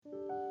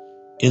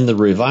In the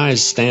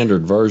Revised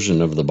Standard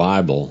Version of the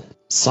Bible,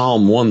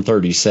 Psalm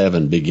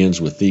 137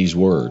 begins with these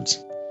words,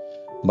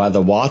 "By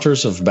the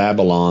waters of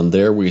Babylon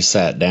there we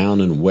sat down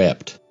and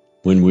wept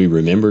when we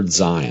remembered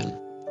Zion."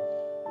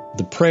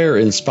 The prayer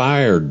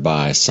inspired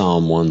by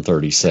Psalm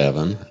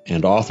 137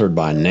 and authored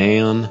by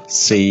Nan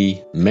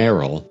C.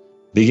 Merrill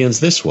begins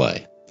this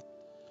way,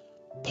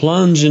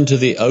 "Plunge into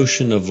the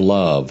ocean of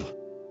love,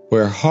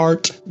 where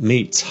heart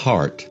meets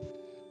heart,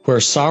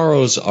 where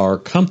sorrows are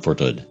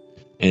comforted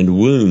and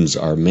wounds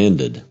are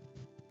mended."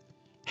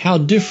 How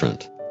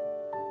different,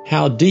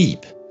 how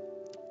deep,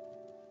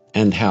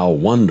 and how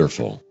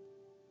wonderful.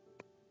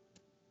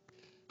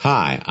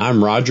 Hi,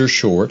 I'm Roger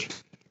Short,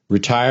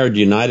 retired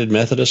United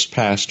Methodist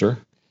pastor,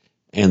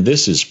 and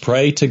this is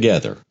Pray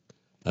Together,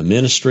 a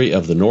ministry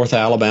of the North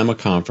Alabama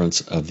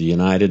Conference of the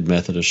United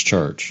Methodist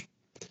Church.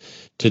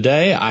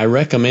 Today I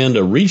recommend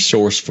a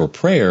resource for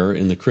prayer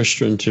in the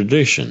Christian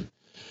tradition,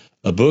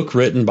 a book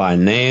written by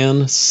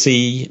Nan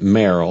C.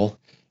 Merrill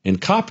and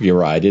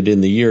copyrighted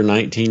in the year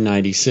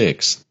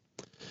 1996.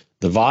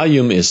 The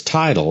volume is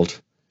titled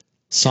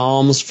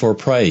Psalms for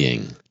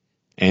Praying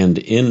and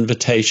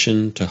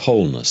Invitation to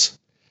Wholeness,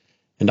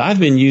 and I've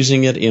been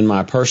using it in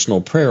my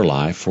personal prayer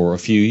life for a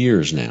few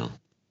years now.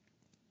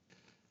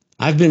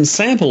 I've been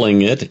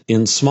sampling it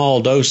in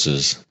small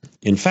doses.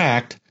 In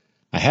fact,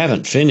 I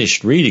haven't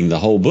finished reading the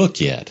whole book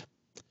yet.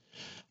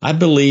 I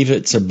believe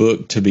it's a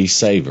book to be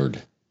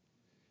savored.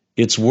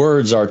 Its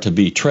words are to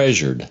be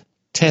treasured,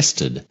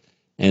 tested,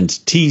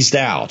 and teased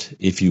out,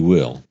 if you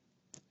will.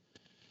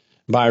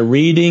 By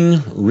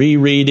reading,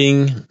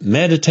 rereading,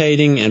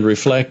 meditating, and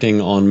reflecting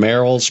on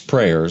Merrill's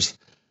prayers,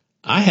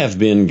 I have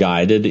been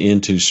guided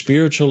into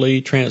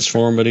spiritually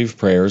transformative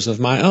prayers of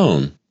my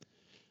own.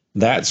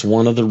 That's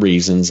one of the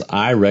reasons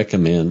I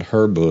recommend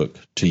her book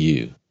to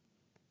you.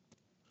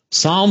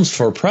 Psalms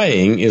for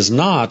Praying is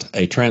not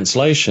a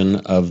translation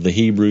of the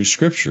Hebrew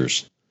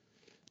Scriptures.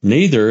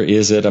 Neither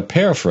is it a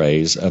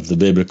paraphrase of the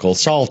biblical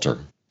Psalter.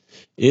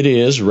 It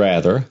is,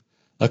 rather,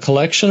 a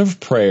collection of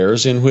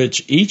prayers in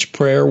which each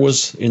prayer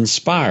was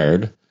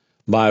inspired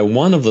by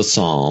one of the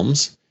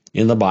Psalms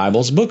in the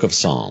Bible's book of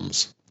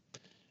Psalms.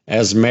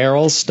 As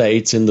Merrill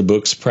states in the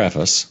book's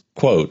preface,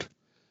 quote,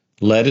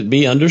 "Let it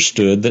be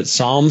understood that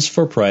Psalms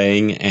for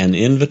Praying and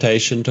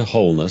Invitation to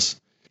Wholeness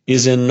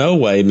is in no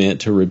way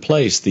meant to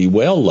replace the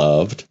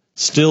well-loved,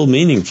 still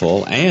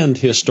meaningful, and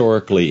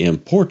historically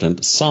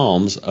important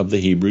Psalms of the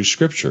Hebrew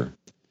Scripture.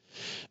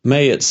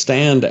 May it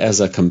stand as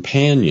a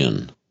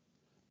companion,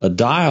 a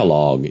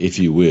dialogue, if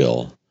you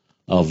will,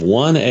 of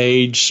one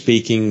age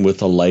speaking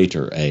with a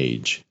later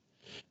age.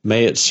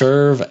 May it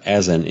serve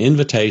as an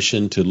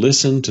invitation to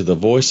listen to the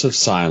voice of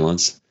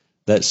silence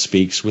that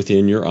speaks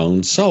within your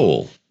own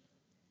soul."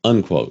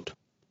 Unquote.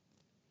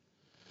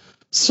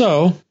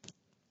 So,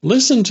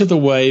 listen to the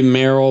way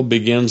Merrill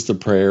begins the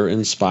prayer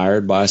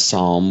inspired by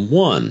Psalm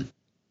 1.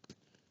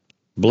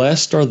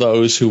 "Blessed are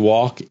those who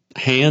walk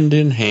hand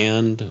in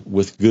hand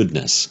with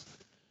goodness,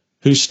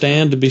 who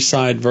stand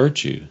beside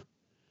virtue,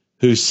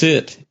 who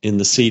sit in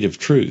the seat of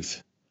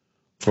truth.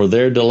 For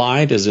their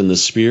delight is in the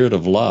spirit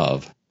of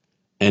love,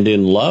 and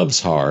in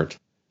love's heart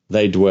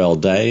they dwell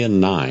day and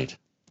night."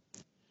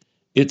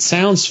 It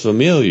sounds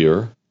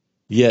familiar,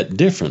 yet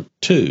different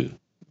too,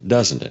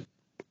 doesn't it?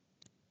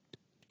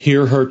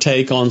 Hear her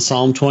take on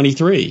Psalm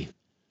 23,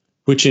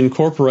 which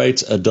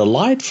incorporates a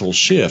delightful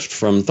shift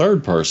from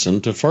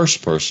third-person to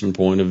first-person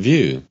point of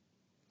view.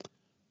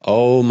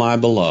 "O my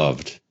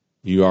beloved,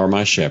 you are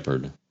my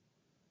shepherd.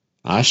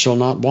 I shall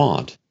not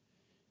want.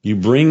 You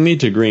bring me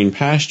to green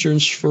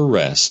pastures for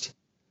rest,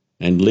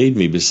 and lead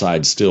me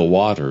beside still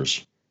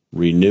waters,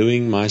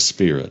 renewing my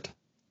spirit."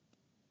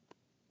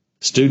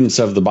 Students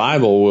of the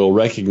Bible will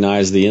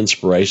recognize the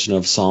inspiration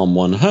of Psalm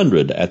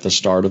 100 at the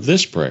start of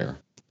this prayer.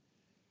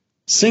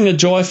 "Sing a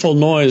joyful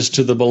noise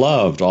to the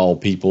beloved, all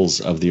peoples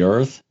of the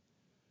earth.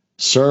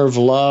 Serve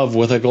love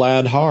with a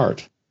glad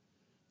heart.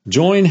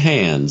 Join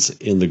hands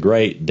in the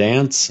great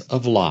dance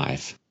of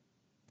life."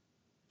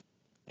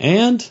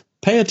 And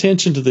pay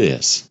attention to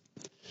this.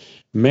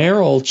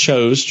 Merrill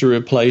chose to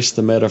replace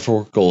the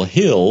metaphorical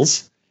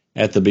hills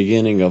at the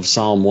beginning of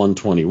Psalm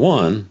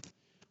 121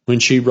 when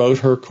she wrote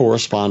her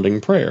corresponding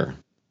prayer.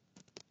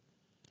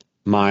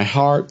 "My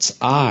heart's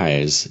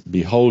eyes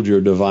behold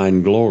your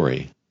divine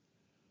glory.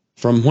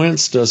 From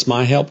whence does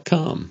my help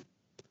come?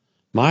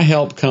 My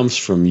help comes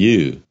from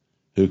you,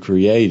 who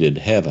created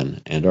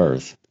heaven and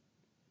earth."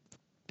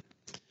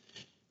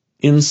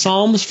 In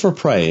Psalms for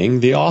Praying,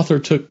 the author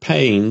took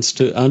pains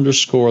to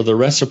underscore the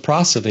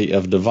reciprocity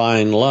of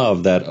divine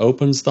love that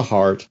opens the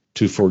heart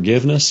to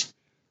forgiveness,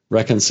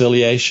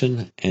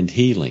 reconciliation, and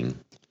healing.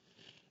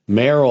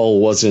 Merrill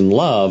was in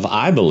love,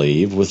 I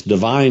believe, with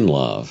divine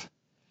love,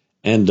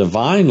 and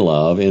divine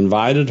love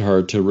invited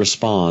her to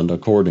respond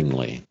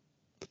accordingly.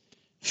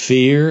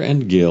 Fear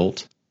and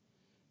guilt,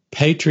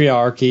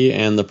 patriarchy,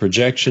 and the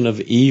projection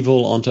of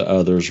evil onto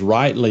others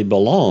rightly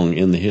belong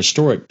in the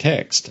historic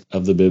text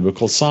of the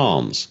biblical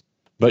Psalms,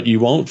 but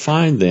you won't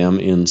find them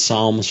in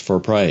Psalms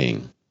for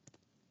Praying.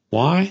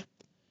 Why?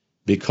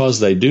 because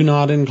they do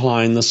not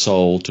incline the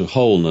soul to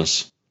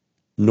wholeness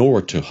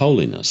nor to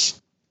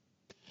holiness.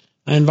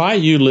 I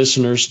invite you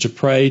listeners to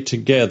pray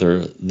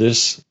together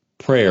this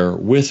prayer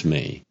with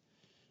me.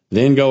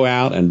 Then go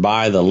out and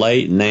buy the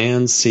late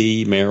Nan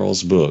C.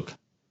 Merrill's book,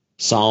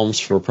 Psalms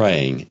for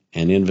Praying,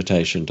 An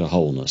Invitation to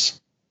Wholeness.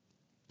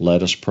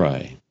 Let us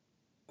pray.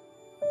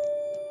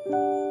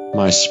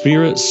 My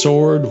spirit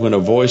soared when a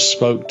voice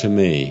spoke to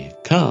me,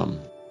 Come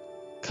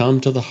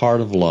to the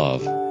heart of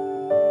love.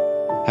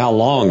 How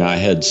long I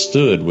had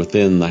stood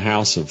within the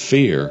house of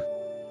fear,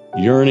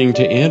 yearning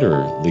to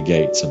enter the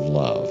gates of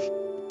love.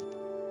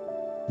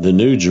 The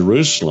New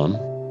Jerusalem,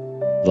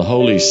 the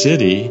holy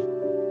city,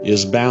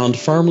 is bound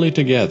firmly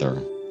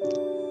together.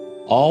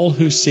 All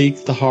who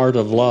seek the heart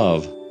of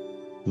love,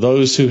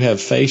 those who have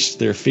faced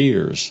their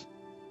fears,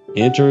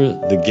 enter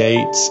the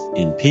gates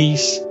in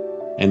peace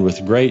and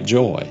with great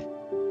joy,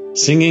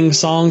 singing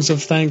songs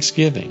of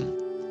thanksgiving.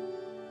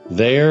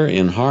 There,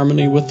 in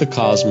harmony with the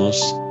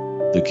cosmos,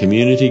 the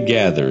community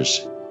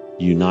gathers,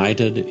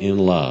 united in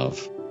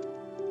love.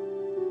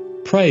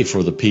 Pray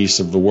for the peace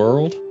of the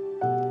world.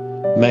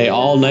 May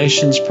all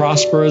nations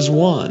prosper as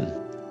one.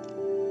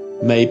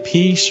 May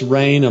peace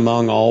reign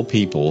among all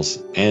peoples,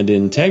 and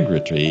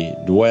integrity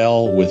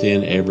dwell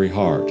within every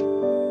heart.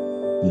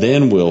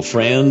 Then will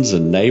friends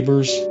and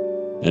neighbors,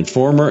 and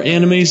former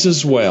enemies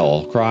as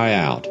well, cry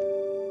out,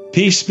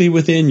 Peace be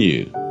within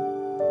you.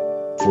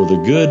 For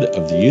the good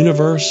of the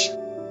universe,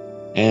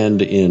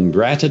 and in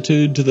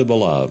gratitude to the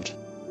Beloved,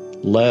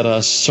 let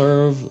us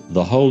serve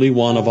the Holy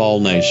One of all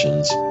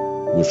nations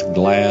with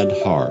glad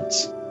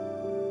hearts.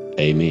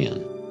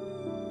 Amen.